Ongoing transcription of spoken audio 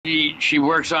She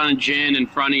works on a gin in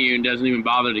front of you and doesn't even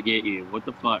bother to get you. What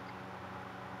the fuck?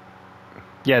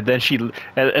 Yeah, then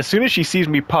as soon as she sees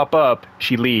me pop up,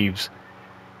 she leaves.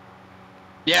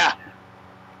 Yeah.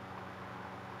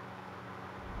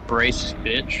 Racist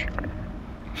bitch.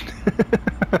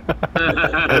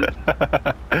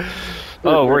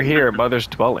 Oh, we're here at Mother's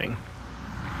dwelling.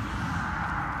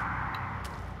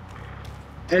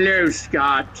 Hello,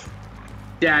 Scott.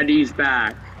 Daddy's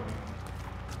back.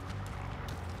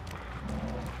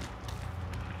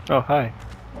 Oh, hi.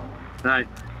 Hi.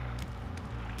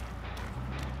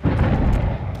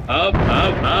 Oh,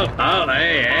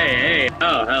 hey.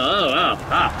 Oh, hello,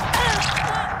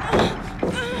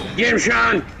 Get him,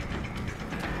 Sean!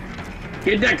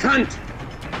 Get that cunt!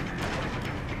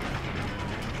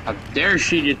 How dare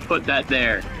she just put that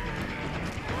there?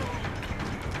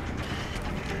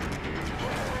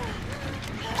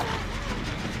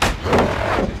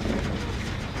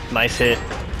 Nice hit.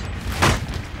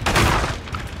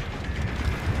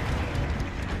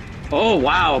 Oh,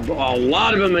 wow. A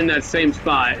lot of them in that same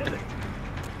spot.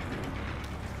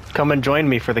 Come and join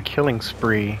me for the killing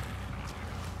spree.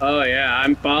 Oh, yeah.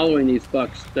 I'm following these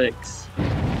fuck sticks.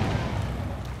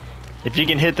 If you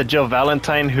can hit the Jill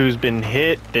Valentine who's been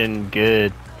hit, then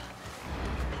good.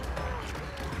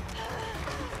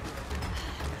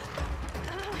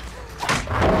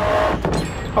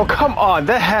 Oh, come on.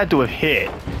 That had to have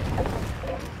hit.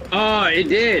 Oh, it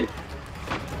did.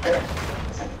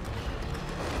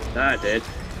 That did.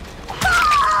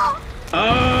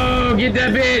 Oh, get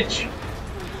that bitch!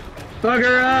 Fuck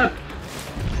her up!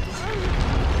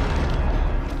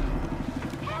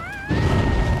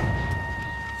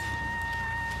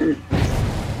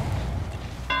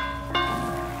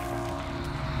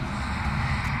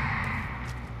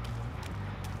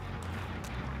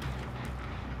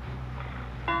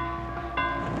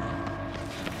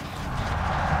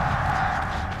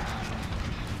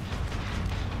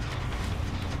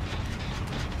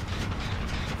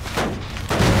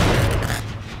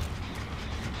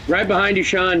 Right behind you,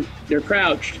 Sean. They're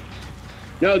crouched.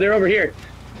 No, they're over here.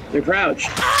 They're crouched.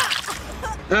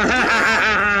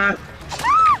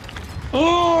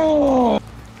 Oh!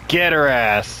 Get her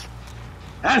ass.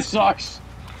 That sucks.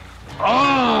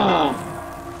 Oh!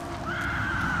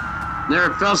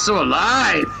 Never felt so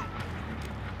alive.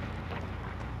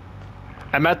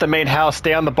 I'm at the main house.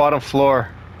 Stay on the bottom floor.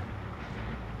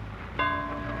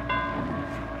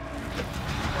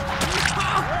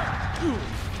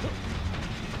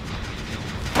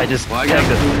 I just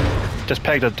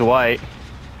pegged a Dwight.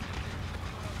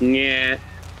 Yeah.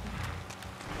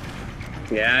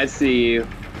 Yeah, I see you.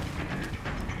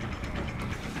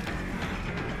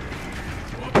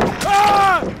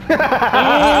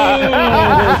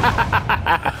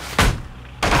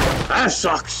 That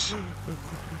sucks.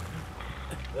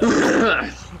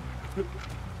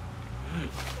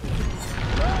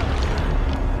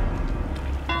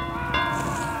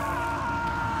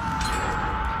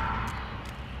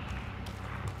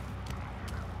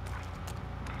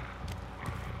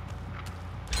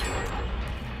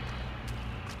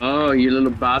 Oh, you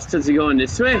little bastards are going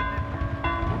this way?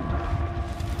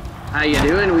 How you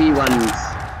doing, wee ones?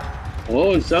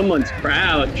 Oh, someone's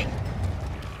crouched.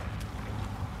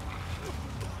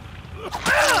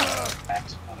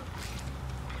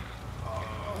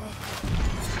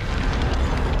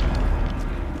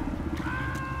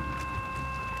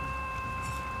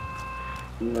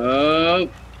 Oh.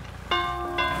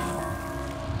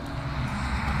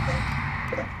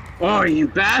 Oh, you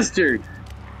bastard!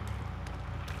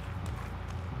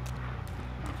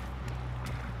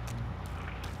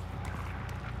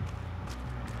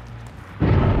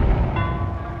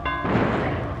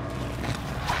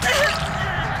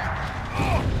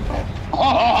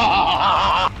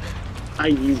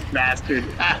 You bastard.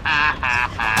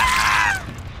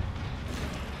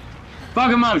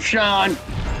 Fuck him up, Sean.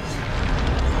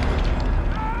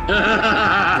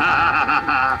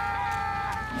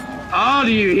 Oh,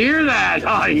 do you hear that?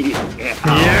 Oh, yeah.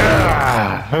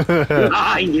 Yeah.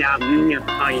 Oh, yeah.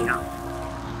 Oh, yeah.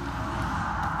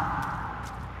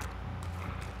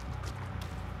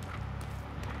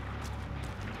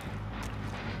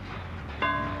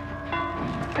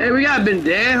 Hey, we got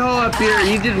Bendejo up here.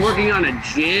 He's just working on a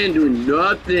gin, doing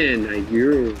nothing. I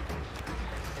hear him.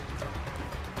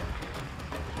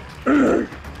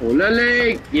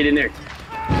 Olale, get in there.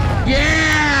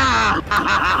 Yeah!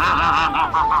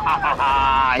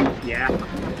 Yeah.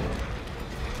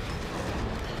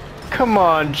 Come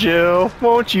on, Jill.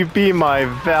 Won't you be my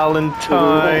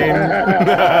Valentine?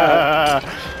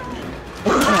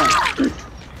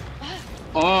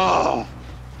 Oh.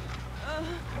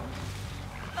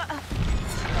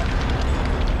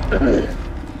 Come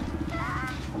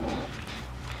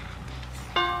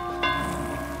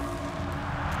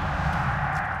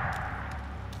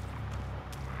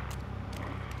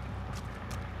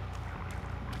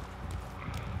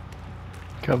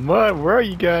on, where are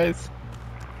you guys?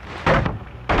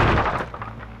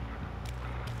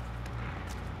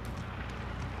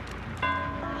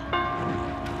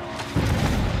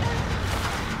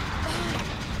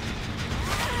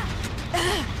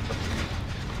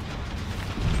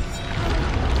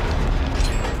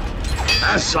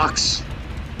 That sucks.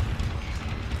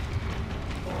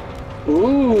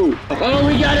 Ooh. Oh,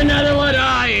 we got another one.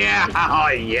 Oh, yeah.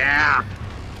 Oh, yeah.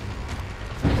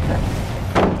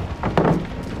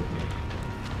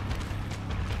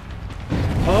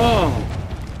 Oh.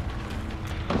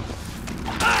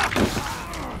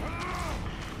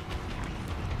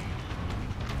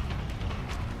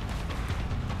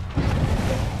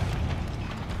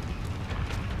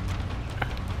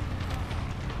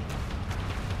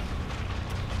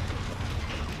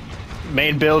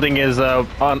 Main building is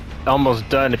almost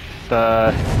done. If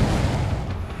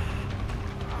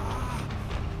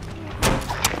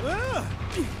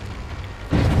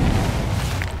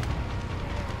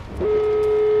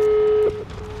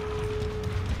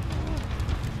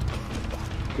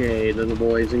Okay, little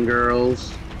boys and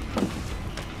girls.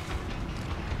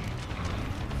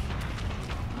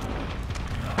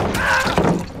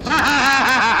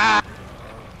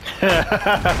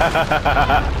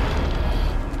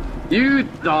 You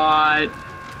thought.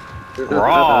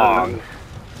 wrong.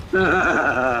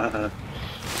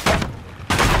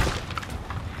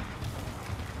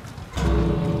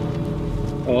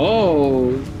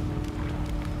 Oh.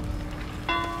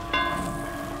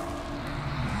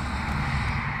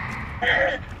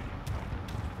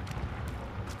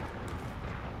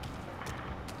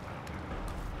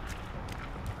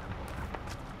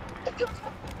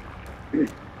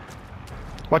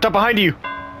 Watch out behind you.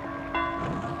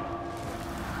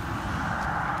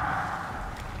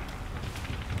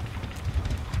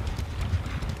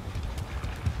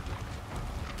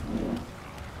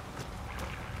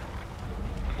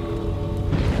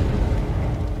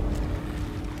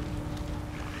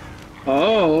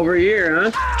 Oh, over here,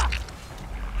 huh?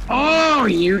 Oh,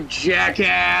 you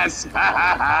jackass!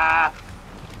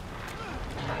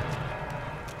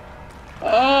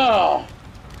 Oh,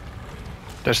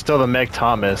 There's still the Meg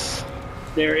Thomas.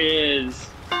 there is.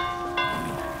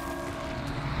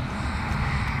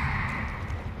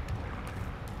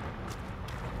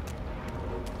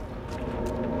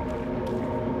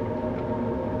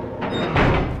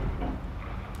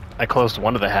 I closed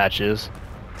one of the hatches.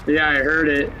 Yeah, I heard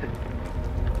it.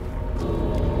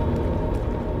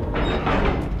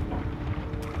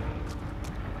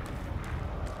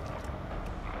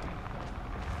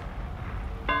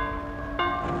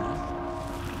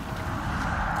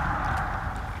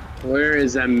 Where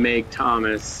is that Meg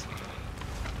Thomas?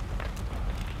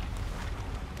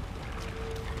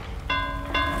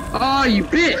 Oh, you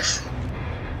bitch!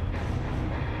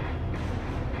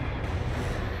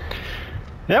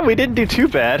 Yeah, we didn't do too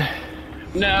bad.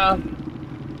 No.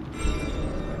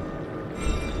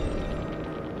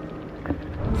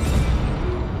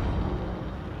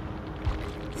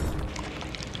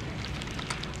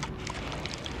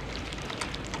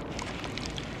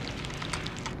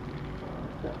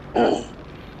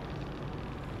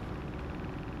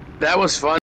 That was fun.